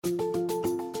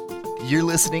You're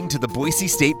listening to the Boise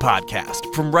State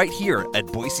Podcast from right here at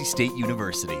Boise State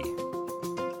University.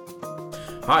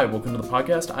 Hi, welcome to the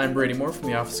podcast. I'm Brady Moore from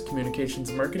the Office of Communications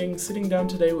and Marketing, sitting down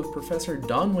today with Professor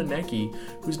Don Wieniecki,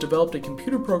 who's developed a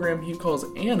computer program he calls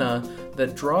Anna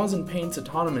that draws and paints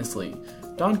autonomously.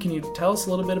 Don, can you tell us a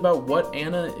little bit about what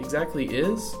Anna exactly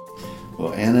is?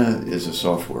 Well, Anna is a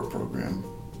software program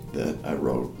that I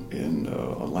wrote in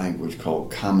a language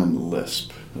called Common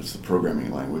Lisp. That's the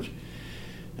programming language.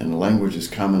 And the language is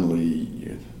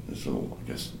commonly, there's a little, I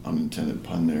guess, unintended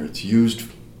pun there, it's used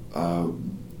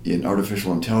in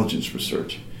artificial intelligence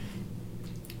research.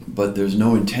 But there's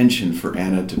no intention for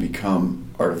Anna to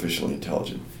become artificially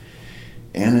intelligent.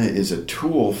 Anna is a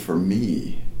tool for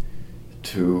me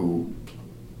to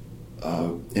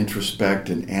introspect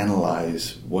and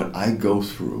analyze what I go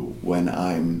through when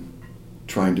I'm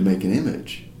trying to make an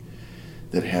image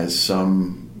that has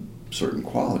some certain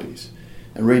qualities.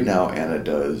 And right now Anna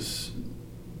does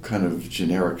kind of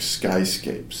generic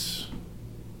skyscapes.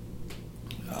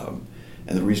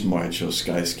 And the reason why I chose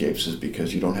skyscapes is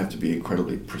because you don't have to be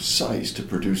incredibly precise to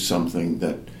produce something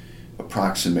that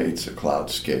approximates a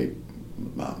cloudscape,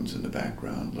 mountains in the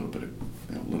background, a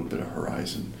little bit of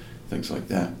horizon, things like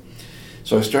that.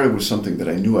 So I started with something that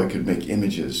I knew I could make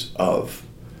images of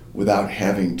without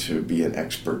having to be an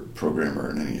expert programmer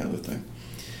in any other thing.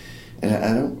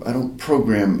 And I don't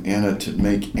program Anna to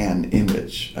make an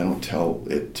image. I don't tell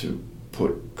it to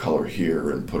put color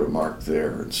here and put a mark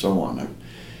there and so on.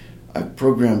 I've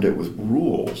programmed it with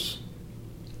rules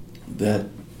that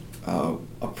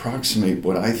approximate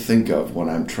what I think of when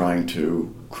I'm trying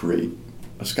to create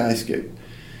a skyscape.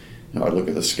 I look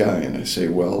at the sky and I say,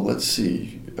 well, let's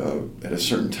see. At a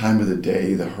certain time of the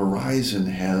day, the horizon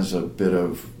has a bit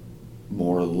of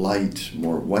more light,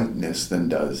 more whiteness than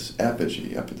does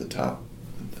apogee up at the top,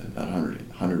 at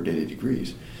 180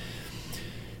 degrees.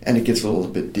 And it gets a little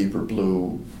bit deeper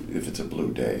blue if it's a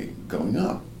blue day going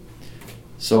up.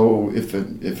 So if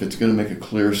it's going to make a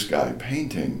clear sky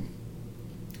painting,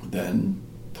 then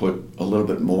put a little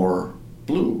bit more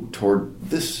blue toward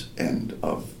this end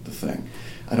of the thing.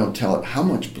 I don't tell it how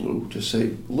much blue, just say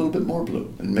a little bit more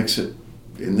blue and mix it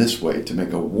in this way to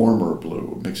make a warmer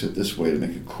blue, mix it this way to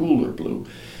make a cooler blue.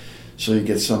 So you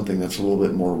get something that's a little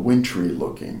bit more wintry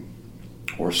looking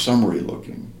or summery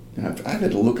looking. And I've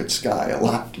had to look at sky a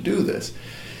lot to do this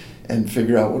and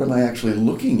figure out what am I actually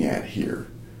looking at here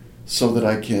so that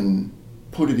I can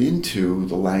put it into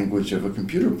the language of a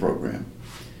computer program.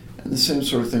 And the same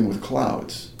sort of thing with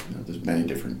clouds. There's many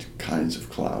different kinds of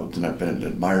clouds, and I've been an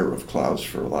admirer of clouds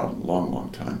for a long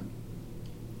time.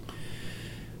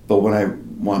 But when I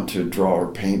want to draw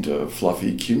or paint a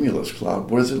fluffy cumulus cloud,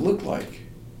 what does it look like?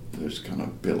 There's kind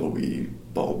of billowy,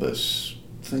 bulbous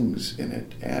things in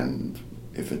it, and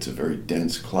if it's a very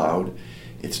dense cloud,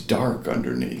 it's dark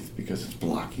underneath because it's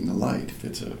blocking the light. If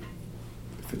it's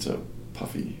a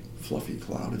puffy, fluffy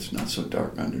cloud, it's not so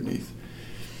dark underneath.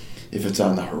 If it's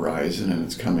on the horizon and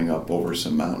it's coming up over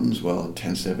some mountains, well, it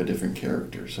tends to have a different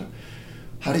character. So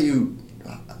how do you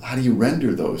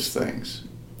render those things?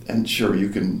 And sure, you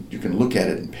can look at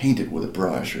it and paint it with a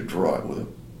brush or draw it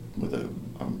with a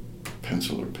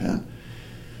pencil or pen.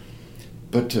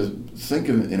 But to think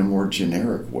of it in a more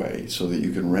generic way so that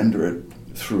you can render it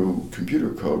through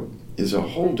computer code is a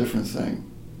whole different thing.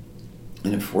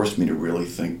 And it forced me to really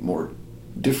think more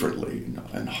differently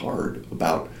and hard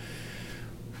about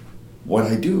what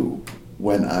I do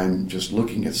when I'm just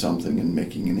looking at something and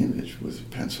making an image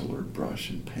with pencil or brush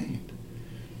and paint.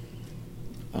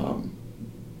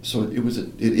 So it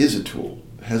is a tool,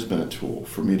 has been a tool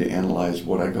for me to analyze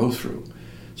what I go through.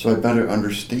 So I better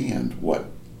understand what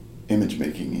image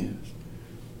making is.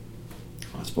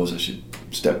 I suppose I should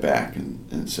step back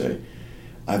and say,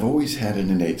 I've always had an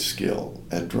innate skill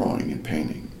at drawing and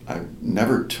painting. I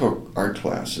never took art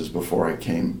classes before I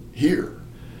came here.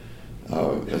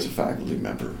 As a faculty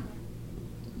member.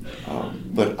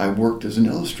 But I worked as an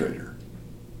illustrator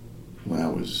when I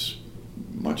was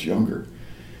much younger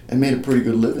and made a pretty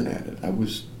good living at it. I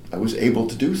was able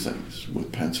to do things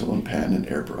with pencil and pen and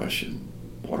airbrush and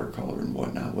watercolor and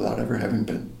whatnot without ever having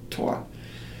been taught.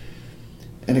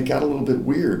 And it got a little bit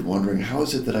weird wondering how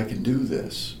is it that I can do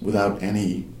this without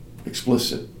any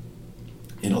explicit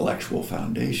intellectual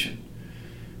foundation.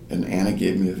 And Anna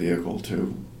gave me a vehicle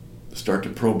to start to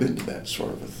probe into that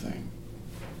sort of a thing.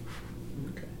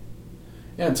 Okay.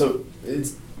 Yeah, and so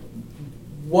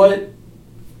what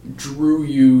drew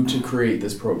you to create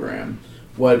this program?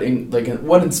 What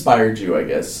inspired you, I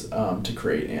guess, to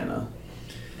create Anna?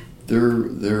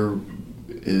 There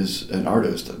is an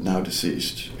artist, now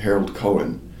deceased, Harold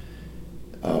Cohen,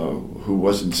 who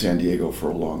was in San Diego for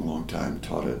a long time,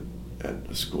 taught at at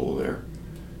the school there,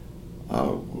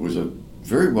 who was a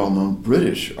very well-known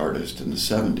British artist in the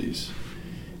 70s.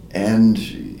 And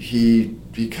he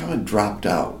kind of dropped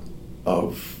out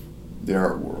of the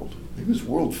art world. He was a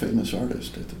world-famous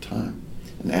artist at the time,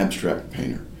 an abstract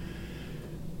painter,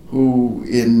 who,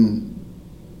 in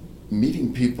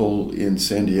meeting people in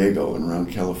San Diego and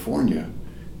around California,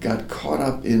 got caught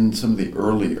up in some of the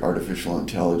early artificial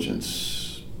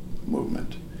intelligence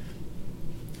movement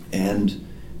and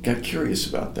got curious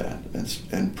about that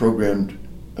and programmed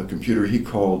a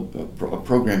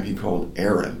program he called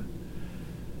Aaron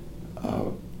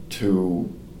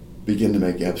to begin to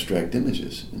make abstract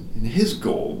images. And his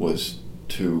goal was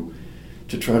to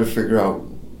try to figure out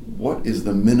what is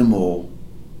the minimal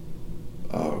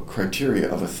criteria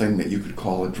of a thing that you could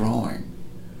call a drawing.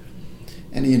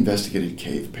 And he investigated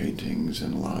cave paintings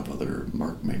and a lot of other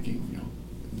mark making,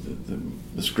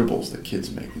 the scribbles that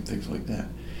kids make and things like that.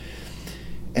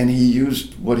 And he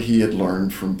used what he had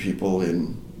learned from people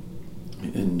in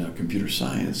computer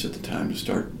science at the time to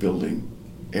start building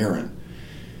Aaron.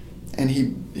 And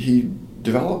he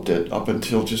developed it up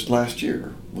until just last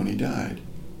year when he died.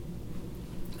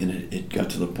 And it got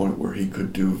to the point where he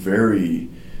could do very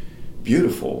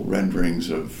beautiful renderings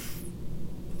of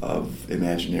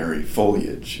imaginary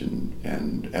foliage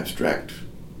and abstract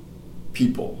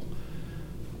people.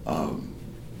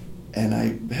 And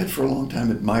I had for a long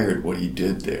time admired what he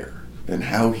did there and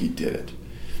how he did it.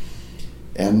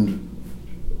 And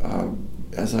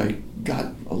as I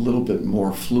got a little bit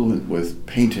more fluent with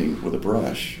painting with a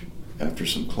brush after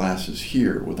some classes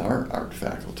here with our art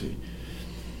faculty,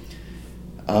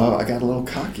 I got a little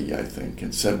cocky, I think,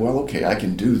 and said, well, okay, I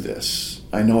can do this.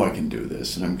 I know I can do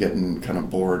this, and I'm getting kind of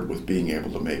bored with being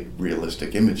able to make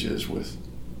realistic images with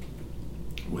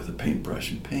a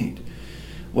paintbrush and paint.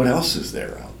 What else is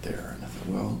there out there? And I thought,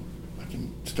 well, I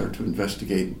can start to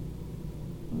investigate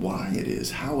why it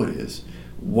is, how it is,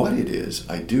 what it is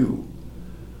I do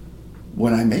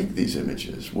when I make these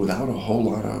images without a whole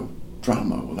lot of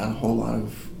drama, without a whole lot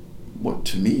of what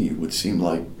to me would seem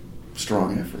like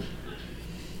strong effort.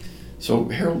 So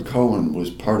Harold Cohen was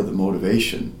part of the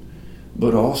motivation,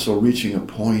 but also reaching a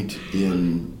point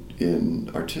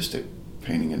in artistic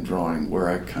painting and drawing where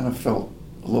I kind of felt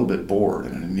a little bit bored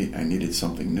and I needed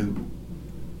something new.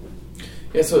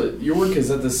 Yeah, so your work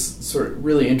is at this sort of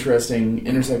really interesting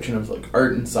intersection of like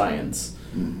art and science.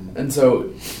 Mm-hmm. And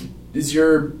so is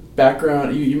your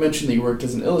background, you mentioned that you worked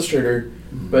as an illustrator,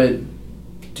 mm-hmm.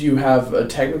 but do you have a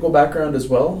technical background as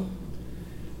well?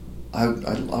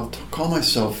 I'll call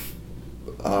myself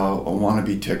a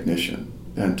wannabe technician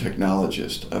and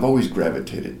technologist. I've always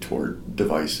gravitated toward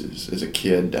devices. As a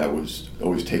kid, I was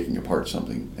always taking apart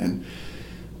something, and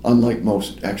unlike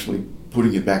most, actually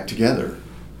putting it back together,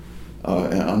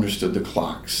 and understood the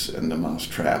clocks and the mouse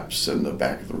traps and the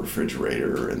back of the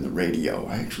refrigerator and the radio.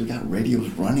 I actually got radios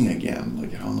running again.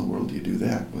 Like, how in the world do you do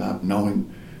that without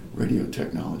knowing radio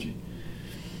technology?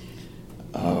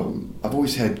 I've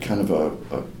always had kind of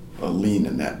a lean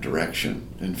in that direction.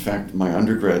 In fact, my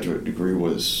undergraduate degree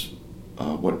was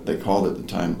what they called at the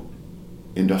time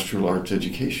industrial arts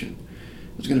education.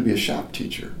 I was going to be a shop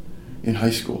teacher in high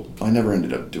school. I never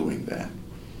ended up doing that.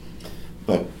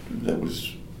 But that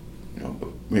was,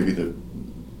 maybe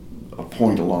a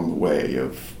point along the way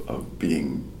of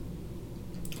being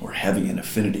or having an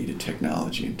affinity to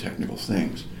technology and technical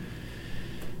things.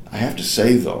 I have to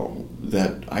say, though,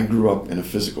 that I grew up in a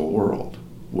physical world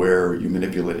where you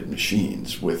manipulated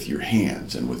machines with your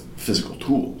hands and with physical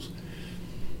tools.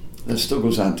 That still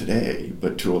goes on today,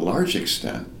 but to a large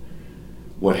extent,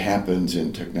 what happens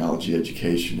in technology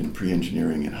education and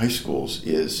pre-engineering in high schools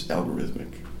is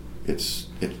algorithmic. It's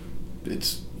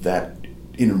that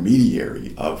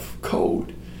intermediary of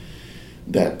code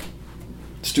that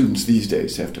students these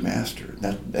days have to master.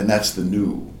 And that's the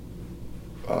new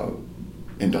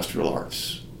industrial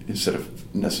arts. Instead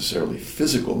of necessarily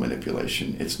physical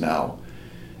manipulation, it's now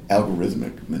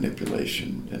algorithmic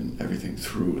manipulation and everything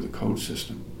through the code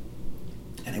system.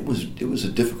 And it was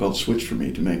a difficult switch for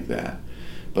me to make that.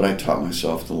 But I taught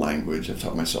myself the language. I've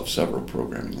taught myself several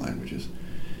programming languages,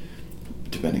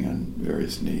 depending on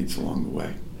various needs along the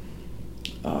way.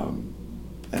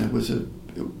 And it was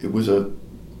a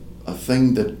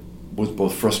thing that was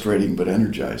both frustrating but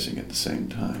energizing at the same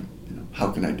time.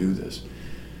 How can I do this?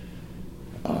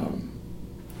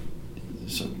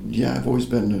 So yeah, I've always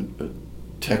been a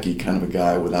techie kind of a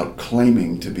guy without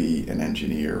claiming to be an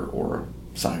engineer or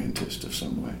a scientist of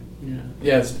some way. Yeah.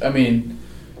 Yes. I mean,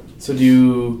 so do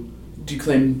you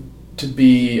claim to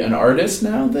be an artist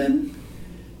now then?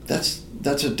 That's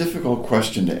a difficult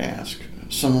question to ask.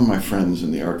 Some of my friends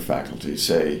in the art faculty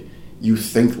say, you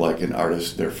think like an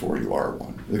artist, therefore you are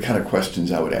one. The kind of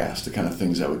questions I would ask, the kind of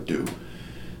things I would do,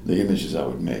 the images I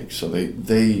would make. So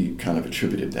they kind of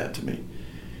attributed that to me.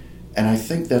 And I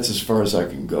think that's as far as I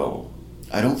can go.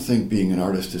 I don't think being an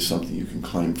artist is something you can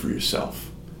claim for yourself.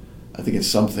 I think it's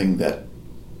something that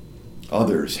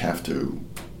others have to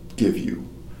give you.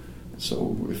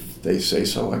 So if they say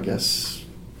so, I guess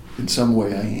in some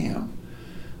way I am.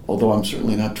 Although I'm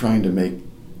certainly not trying to make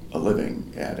a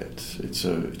living at it.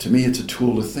 To me, it's a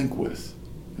tool to think with.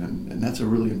 And that's a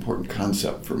really important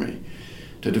concept for me,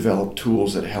 to develop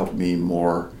tools that help me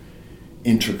more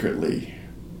intricately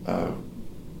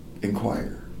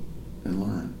inquire and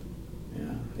learn.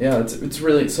 Yeah, it's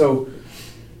really, so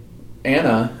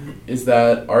Anna, is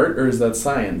that art or is that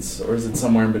science, or is it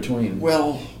somewhere in between?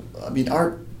 Well, I mean,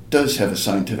 art does have a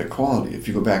scientific quality. If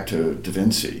you go back to Da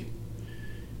Vinci,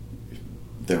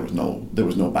 there was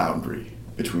no boundary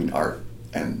between art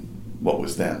and what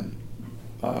was then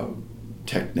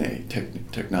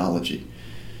technology.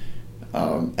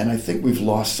 And I think we've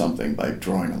lost something by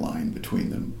drawing a line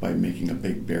between them, by making a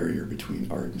big barrier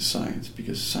between art and science,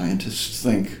 because scientists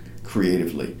think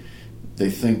creatively. They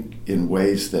think in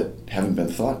ways that haven't been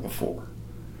thought before.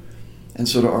 And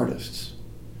so do artists.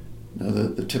 Now,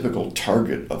 the typical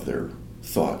target of their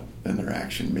thought and their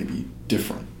action may be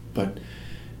different, but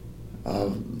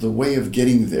the way of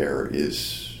getting there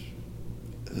is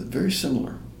very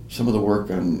similar. Some of the work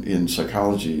in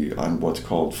psychology on what's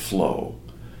called flow,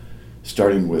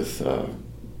 starting with a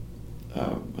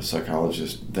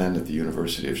psychologist then at the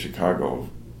University of Chicago,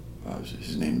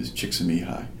 his name is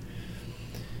Csikszentmihalyi,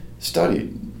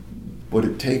 studied what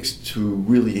it takes to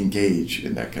really engage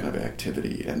in that kind of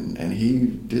activity. And he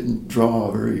didn't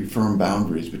draw very firm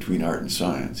boundaries between art and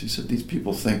science. He said these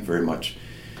people think very much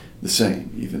the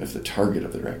same, even if the target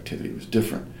of their activity was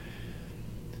different.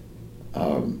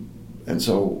 And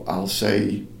so I'll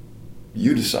say,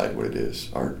 you decide what it is,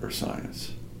 art or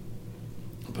science.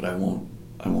 But I won't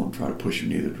try to push you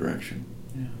in either direction.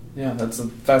 Yeah, that's a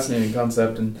fascinating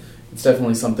concept, and it's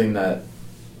definitely something that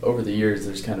over the years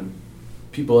there's kind of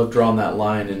people have drawn that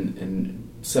line and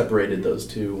separated those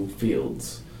two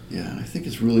fields. Yeah, and I think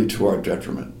it's really to our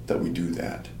detriment that we do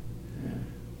that. Yeah.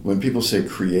 When people say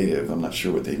creative, I'm not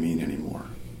sure what they mean anymore.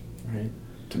 Right.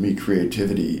 To me,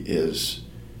 creativity is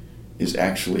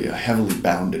actually a heavily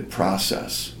bounded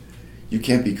process. You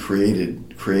can't be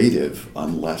creative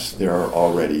unless there are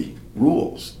already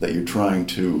rules that you're trying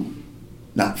to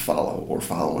not follow or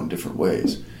follow in different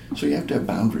ways. So you have to have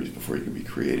boundaries before you can be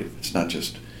creative. It's not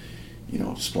just,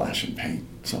 splashing paint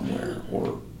somewhere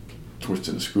or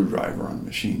twisting a screwdriver on a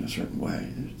machine a certain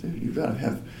way. You've got to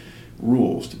have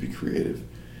rules to be creative.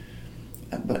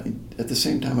 But at the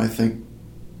same time, I think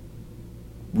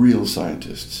real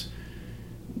scientists,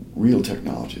 real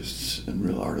technologists, and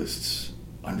real artists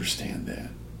understand that.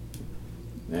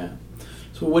 Yeah.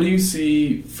 So what do you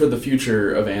see for the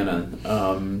future of Anna?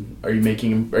 Are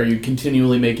you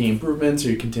continually making improvements?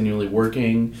 Are you continually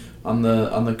working on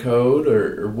the code,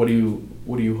 or what do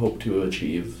you hope to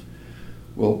achieve?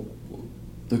 Well,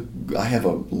 I have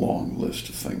a long list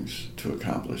of things to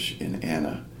accomplish in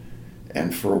Anna,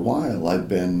 and for a while I've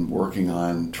been working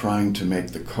on trying to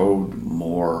make the code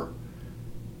more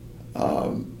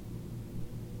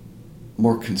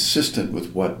consistent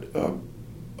with what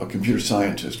a computer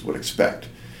scientist would expect.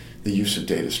 The use of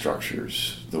data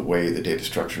structures, the way the data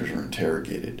structures are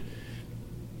interrogated.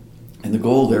 And the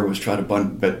goal there was try to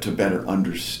better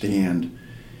understand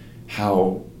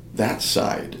how that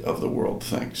side of the world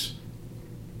thinks.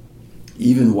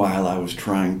 Even while I was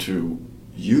trying to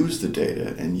use the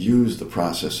data and use the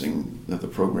processing that the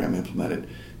program implemented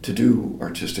to do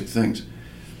artistic things,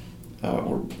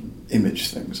 or image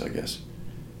things, I guess.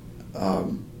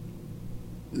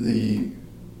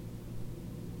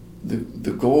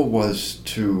 The goal was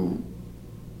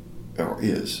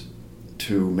is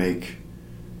to make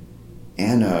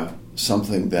Anna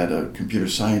something that a computer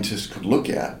scientist could look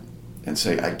at and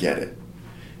say, I get it,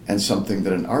 and something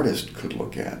that an artist could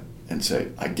look at and say,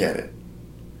 I get it.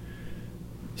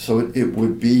 So it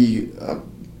would be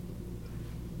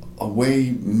a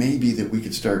way maybe that we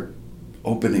could start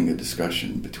opening a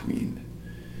discussion between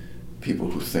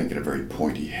people who think in a very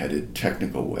pointy-headed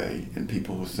technical way and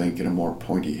people who think in a more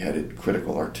pointy-headed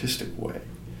critical artistic way.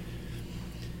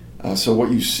 So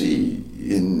what you see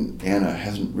in Anna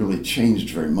hasn't really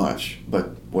changed very much,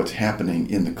 but what's happening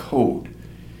in the code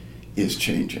is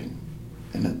changing.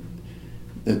 And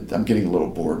I'm getting a little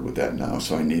bored with that now,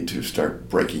 so I need to start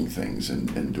breaking things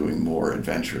and doing more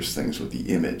adventurous things with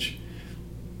the image.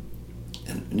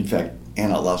 And in fact,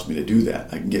 Anna allows me to do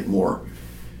that. I can get more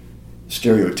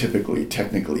stereotypically,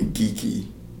 technically geeky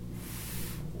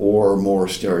or more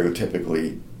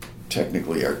stereotypically,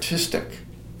 technically artistic,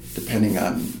 depending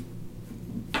on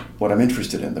what I'm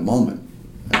interested in the moment.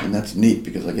 And that's neat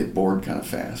because I get bored kind of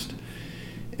fast.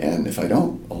 And if I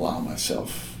don't allow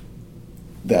myself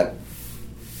that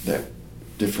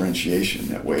differentiation,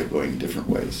 that way of going different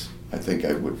ways, I think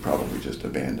I would probably just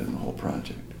abandon the whole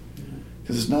project.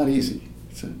 Because it's not easy.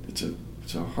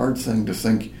 It's a hard thing to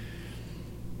think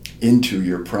into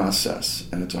your process,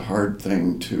 and it's a hard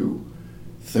thing to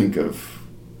think of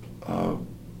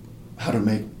how to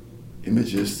make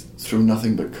images through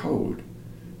nothing but code.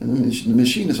 And the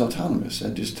machine is autonomous. I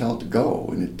just tell it to go,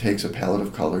 and it takes a palette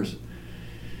of colors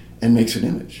and makes an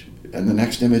image. And the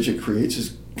next image it creates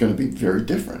is going to be very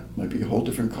different. It might be a whole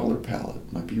different color palette.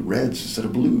 It might be reds instead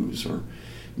of blues, or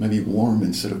it might be warm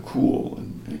instead of cool,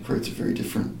 and it creates a very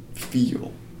different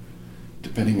feel,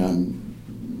 depending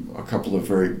on a couple of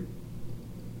very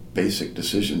basic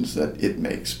decisions that it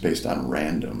makes based on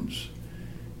randoms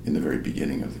in the very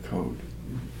beginning of the code.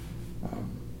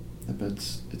 But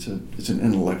it's an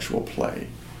intellectual play.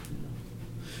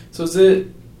 So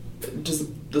does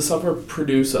the software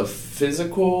produce a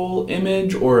physical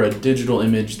image or a digital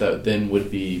image that then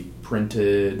would be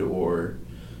printed, or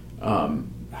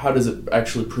how does it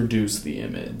actually produce the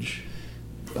image?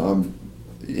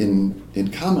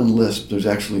 In Common Lisp, there's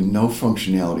actually no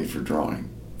functionality for drawing,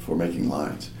 for making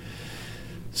lines.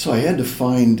 So I had to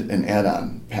find an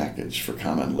add-on package for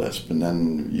Common Lisp and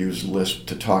then use Lisp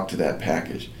to talk to that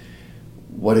package.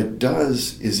 What it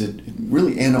does is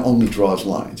Anna only draws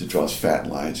lines. It draws fat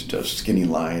lines, it does skinny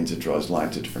lines, it draws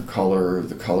lines of different color.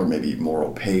 The color may be more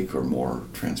opaque or more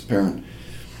transparent.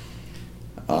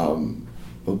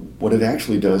 But what it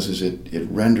actually does is it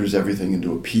renders everything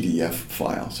into a PDF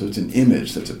file. So it's an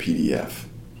image that's a PDF.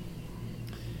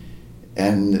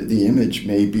 And the image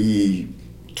may be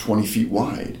 20 feet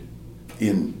wide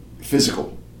in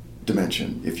physical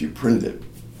dimension if you printed it.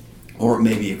 Or it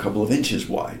may be a couple of inches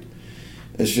wide.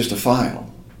 It's just a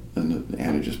file, and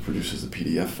Anna just produces the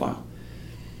PDF file.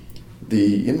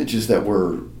 The images that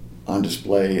were on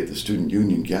display at the Student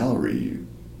Union Gallery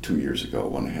 2 years ago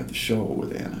when I had the show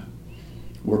with Anna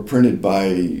were printed by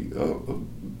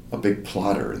a big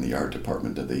plotter in the art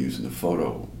department that they use in the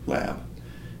photo lab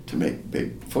to make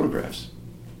big photographs.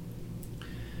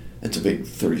 It's a big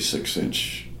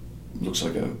 36-inch, looks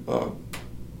like a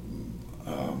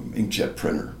inkjet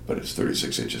printer, but it's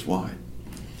 36 inches wide.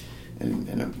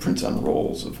 And it prints on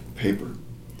rolls of paper.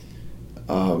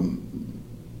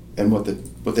 And what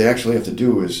they actually have to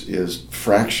do is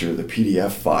fracture the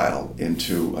PDF file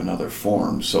into another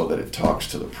form so that it talks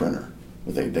to the printer.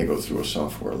 They go through a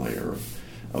software layer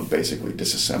of basically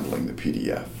disassembling the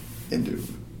PDF into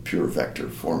pure vector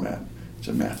format. It's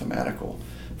a mathematical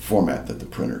format that the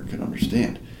printer can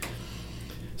understand.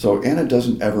 So Anna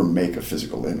doesn't ever make a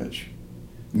physical image.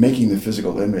 Making the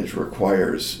physical image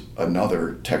requires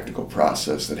another technical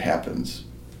process that happens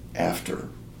after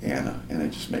Anna, and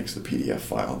it just makes the PDF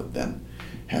file that then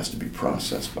has to be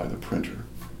processed by the printer.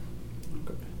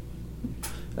 Okay.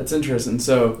 That's interesting.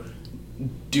 So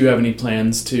do you have any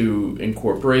plans to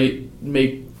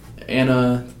make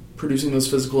Anna producing those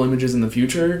physical images in the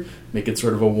future? Make it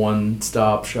sort of a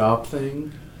one-stop shop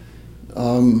thing?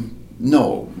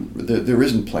 No, there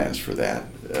isn't plans for that.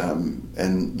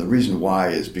 And the reason why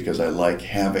is because I like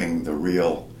having the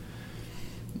real,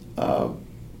 an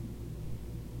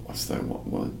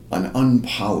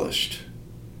unpolished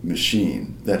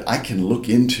machine that I can look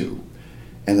into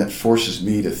and that forces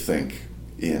me to think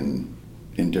in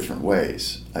different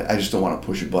ways. I just don't want to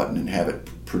push a button and have it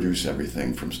produce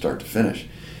everything from start to finish.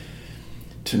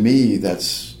 To me,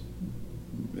 that's,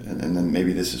 and then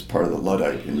maybe this is part of the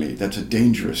Luddite in me, that's a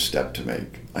dangerous step to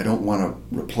make. I don't want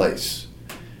to replace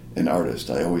an artist.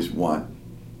 I always want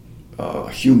a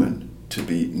human to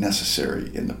be necessary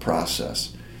in the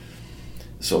process.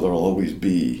 So there will always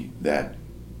be that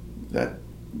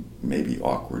maybe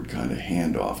awkward kind of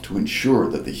handoff to ensure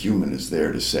that the human is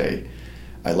there to say,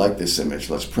 I like this image,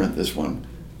 let's print this one.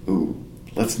 Ooh,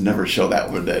 let's never show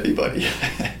that one to anybody.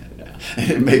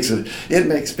 And it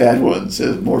makes bad ones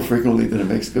more frequently than it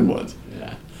makes good ones.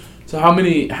 Yeah. So how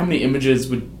many images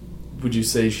would you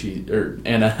say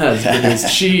Anna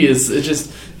has produced?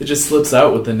 It just slips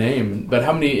out with the name. But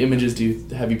how many images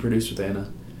have you produced with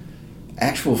Anna?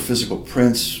 Actual physical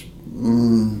prints,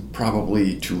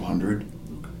 probably 200.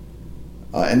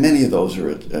 And many of those are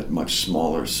at much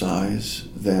smaller size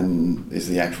than is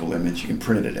the actual image. You can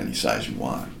print it at any size you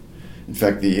want. In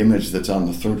fact, the image that's on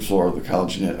the third floor of the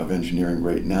College of Engineering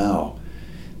right now,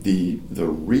 the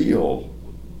real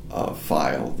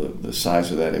file, the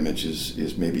size of that image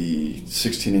is maybe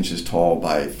 16 inches tall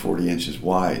by 40 inches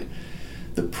wide.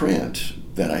 The print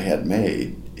that I had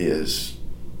made is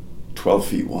 12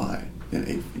 feet wide and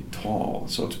 8 feet tall,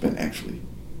 so it's been actually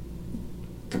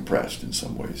compressed in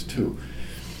some ways too,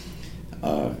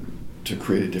 to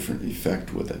create a different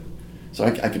effect with it. So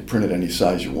I could print it any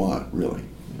size you want, really.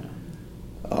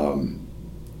 Yeah.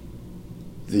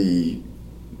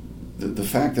 The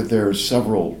fact that there are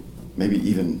several, maybe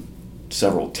even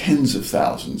several tens of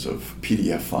thousands of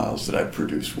PDF files that I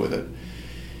produced with it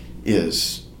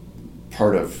is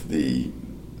part of the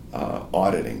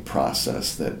auditing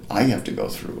process that I have to go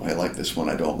through. I like this one,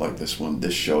 I don't like this one.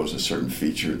 This shows a certain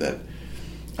feature that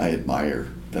I admire,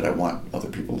 that I want other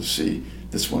people to see.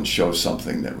 This one shows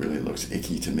something that really looks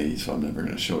icky to me, so I'm never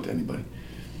going to show it to anybody.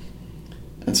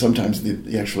 And sometimes the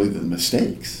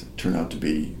mistakes turn out to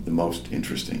be the most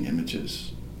interesting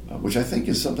images, which I think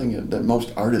is something that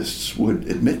most artists would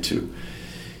admit to.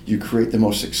 You create the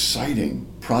most exciting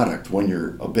product when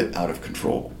you're a bit out of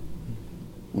control,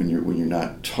 when you're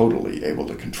not totally able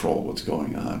to control what's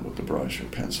going on with the brush or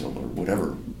pencil or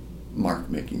whatever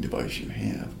mark-making device you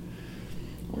have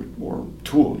or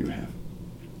tool you have.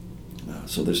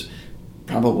 So there's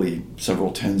probably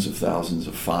several tens of thousands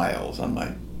of files on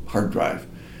my hard drive,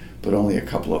 but only a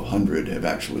couple of hundred have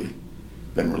actually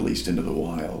been released into the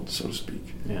wild, so to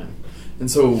speak. Yeah. And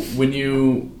so when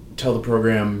you tell the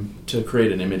program to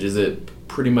create an image, is it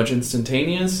pretty much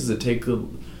instantaneous? Does it take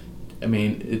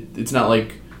it's not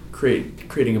like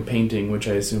creating a painting, which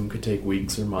I assume could take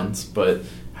weeks or months, but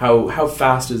how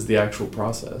fast is the actual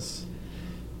process?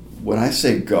 When I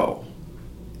say go,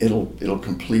 it'll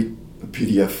complete a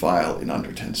PDF file in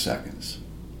under 10 seconds.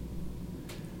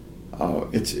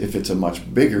 If it's a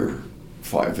much bigger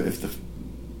file, if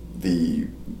the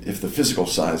physical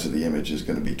size of the image is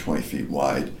going to be 20 feet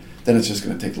wide, then it's just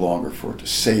going to take longer for it to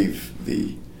save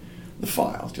the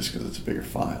file, just because it's a bigger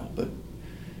file. But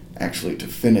actually to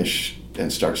finish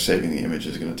and start saving the image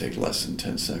is going to take less than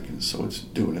 10 seconds, so it's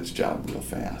doing its job real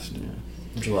fast. Yeah.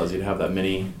 Which allows you to have that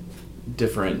many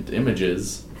different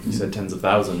images. You said tens of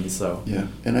thousands, so yeah.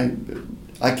 And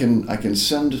I can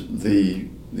send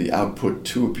the output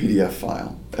to a PDF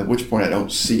file, at which point I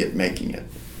don't see it making it,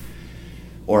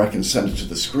 or I can send it to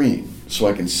the screen so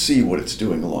I can see what it's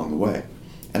doing along the way.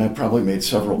 And I probably made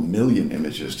several million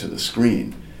images to the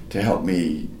screen to help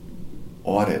me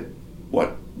audit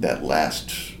what that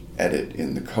last edit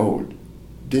in the code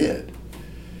did.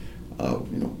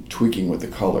 Tweaking with the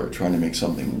color, trying to make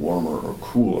something warmer or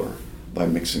cooler by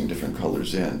mixing different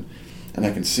colors in, and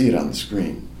I can see it on the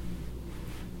screen.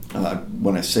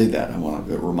 When I say that,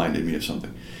 it reminded me of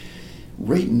something.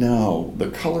 Right now, the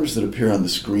colors that appear on the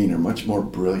screen are much more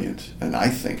brilliant and I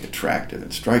think attractive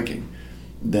and striking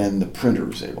than the printer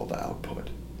is able to output.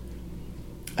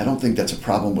 I don't think that's a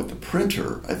problem with the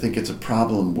printer. I think it's a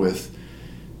problem with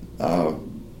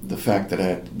the fact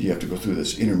that you have to go through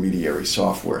this intermediary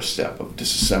software step of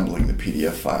disassembling the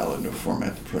PDF file into a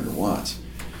format the printer wants.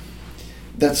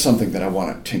 That's something that I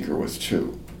want to tinker with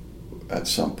too at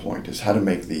some point, is how to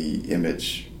make the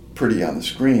image pretty on the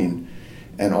screen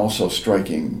and also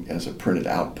striking as a printed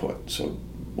output. So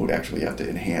we'd actually have to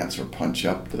enhance or punch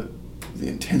up the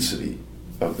intensity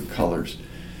of the colors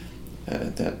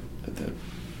at that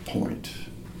point,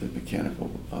 the mechanical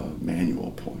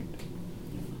manual point.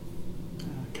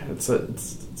 It's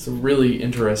a really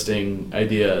interesting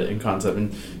idea and concept.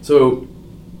 And so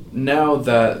now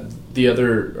that the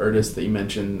other artists that you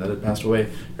mentioned that had passed away,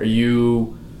 are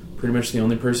you pretty much the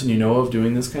only person you know of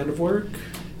doing this kind of work?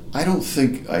 I don't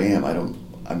think I am.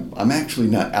 I'm actually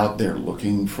not out there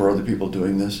looking for other people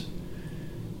doing this.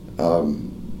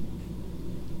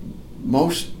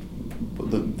 Most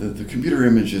the computer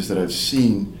images that I've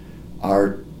seen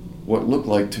are what look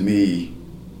like to me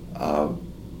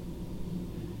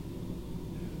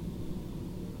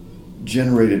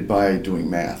generated by doing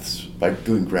maths, by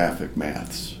doing graphic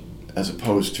maths, as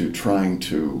opposed to trying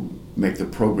to make the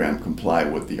program comply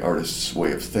with the artist's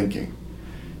way of thinking.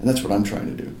 And that's what I'm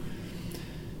trying to do.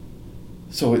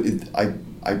 So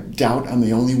I doubt I'm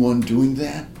the only one doing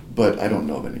that, but I don't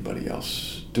know of anybody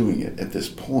else doing it at this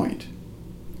point.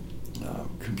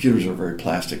 Computers are a very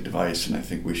plastic device, and I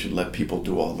think we should let people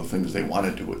do all the things they want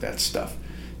to do with that stuff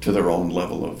to their own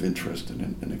level of interest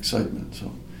and excitement.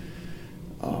 So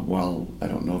while I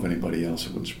don't know of anybody else, it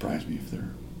wouldn't surprise me if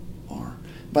there are.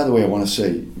 By the way, I want to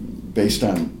say, based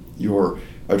on your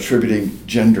attributing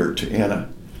gender to Anna,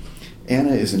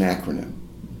 Anna is an acronym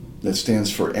that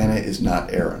stands for Anna is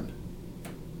not Aaron,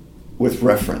 with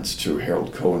reference to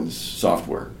Harold Cohen's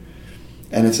software.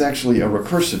 And it's actually a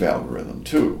recursive algorithm,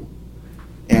 too.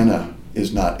 Anna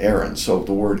is not Aaron, so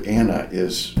the word Anna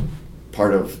is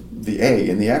part of the A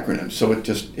in the acronym. So it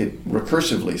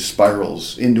recursively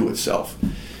spirals into itself,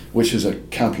 which is a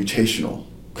computational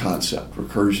concept,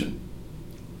 recursion,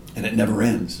 and it never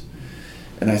ends.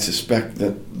 And I suspect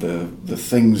that the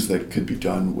things that could be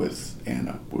done with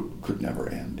Anna could never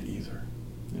end either.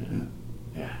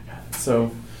 Yeah.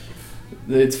 So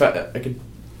there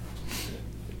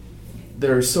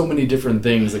are so many different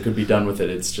things that could be done with it.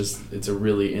 It's a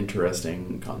really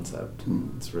interesting concept.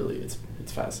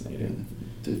 It's fascinating.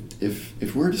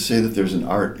 If we're to say that there's an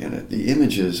art in it, the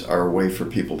images are a way for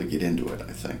people to get into it,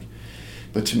 I think.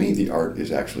 But to me, the art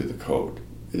is actually the code.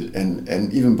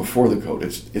 And even before the code,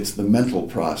 it's the mental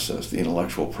process, the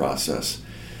intellectual process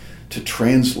to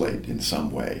translate in some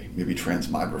way, maybe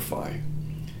transmogrify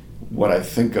what I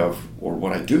think of or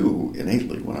what I do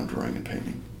innately when I'm drawing and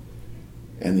painting,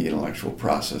 and the intellectual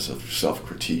process of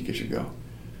self-critique as you go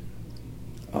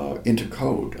into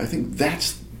code. I think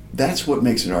that's what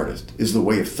makes an artist, is the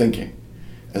way of thinking,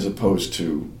 as opposed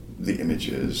to the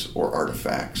images or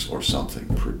artifacts or something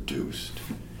produced.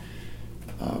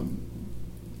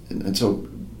 And so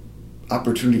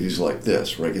opportunities like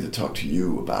this, where I get to talk to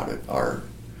you about it, are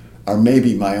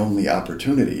maybe my only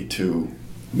opportunity to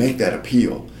make that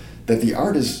appeal, that the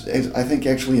art is, I think,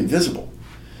 actually invisible,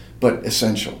 but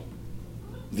essential.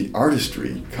 The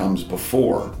artistry comes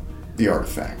before the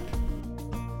artifact.